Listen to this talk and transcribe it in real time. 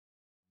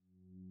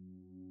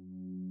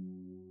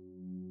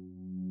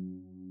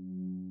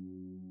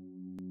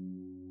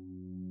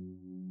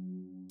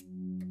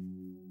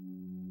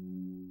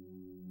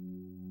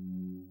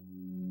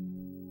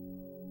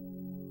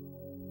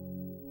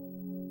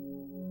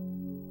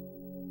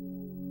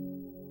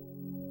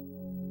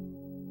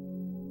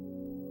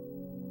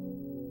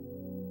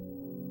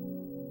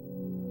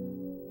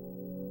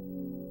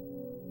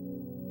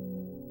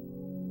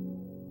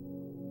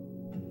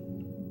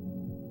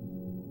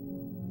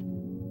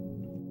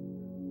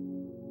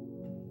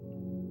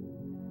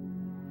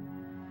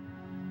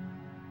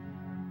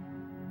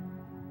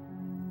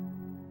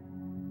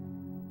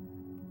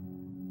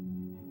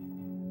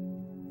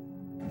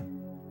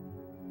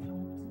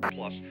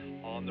Plus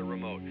on the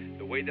remote,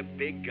 the way the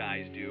big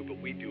guys do,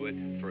 but we do it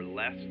for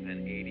less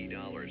than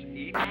 $80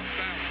 each. Off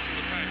balance to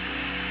the pack.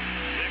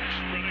 Nick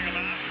spreading them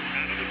out.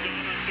 Out of the gun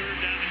on 3rd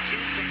down and 2.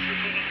 Pressure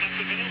put on up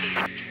the middle.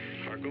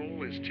 Our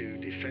goal is to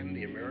defend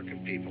the American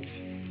people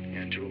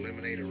and to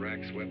eliminate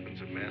Iraq's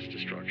weapons of mass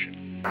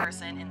destruction.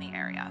 Person in the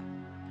area.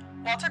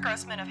 Walter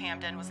Grossman of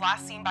Hamden was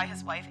last seen by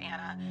his wife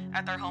Anna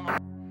at their home.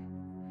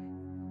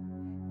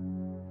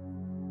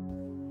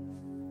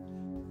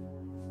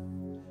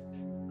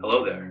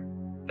 Hello there.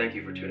 Thank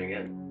you for tuning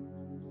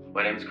in.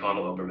 My name is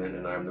Connell Oberman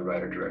and I am the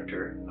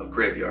writer-director of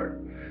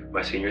Graveyard,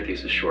 my senior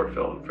thesis short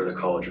film for the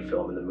College of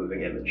Film and the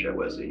Moving Image at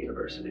Wesleyan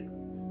University.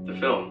 The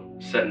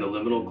film, set in the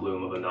liminal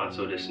gloom of a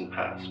not-so-distant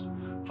past,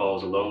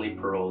 follows a lonely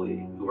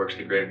parolee who works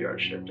the graveyard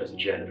shift as a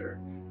janitor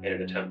in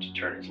an attempt to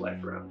turn his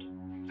life around.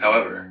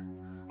 However,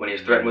 when he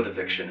is threatened with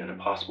eviction and a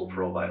possible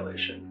parole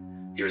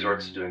violation, he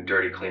resorts to doing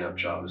dirty cleanup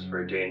jobs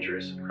for a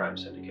dangerous crime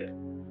syndicate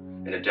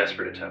in a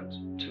desperate attempt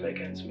to make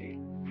ends meet.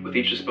 With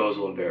each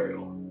disposal and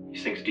burial, he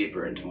sinks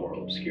deeper into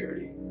moral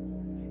obscurity,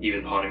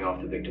 even pawning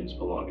off the victim's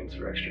belongings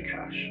for extra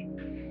cash.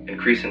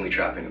 Increasingly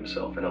trapping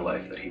himself in a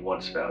life that he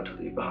once vowed to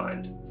leave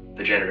behind,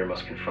 the janitor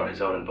must confront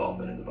his own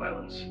involvement in the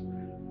violence,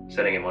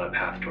 setting him on a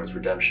path towards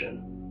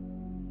redemption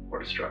or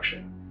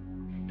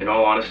destruction. In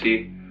all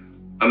honesty,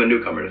 I'm a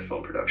newcomer to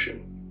film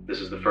production.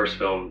 This is the first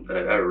film that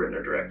I've ever written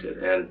or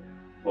directed, and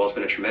while it's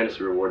been a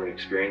tremendously rewarding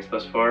experience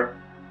thus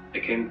far,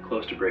 it came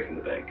close to breaking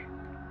the bank.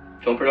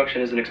 Film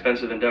production is an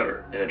expensive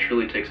endeavor, and it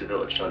truly takes a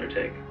village to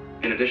undertake.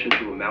 In addition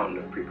to a mountain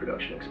of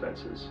pre-production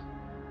expenses,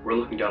 we're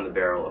looking down the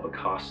barrel of a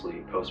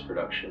costly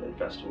post-production and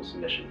festival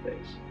submission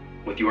phase.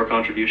 With your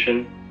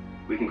contribution,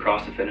 we can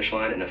cross the finish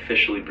line and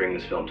officially bring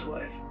this film to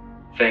life.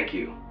 Thank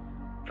you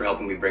for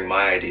helping me bring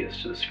my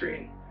ideas to the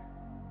screen,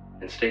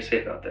 and stay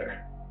safe out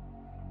there.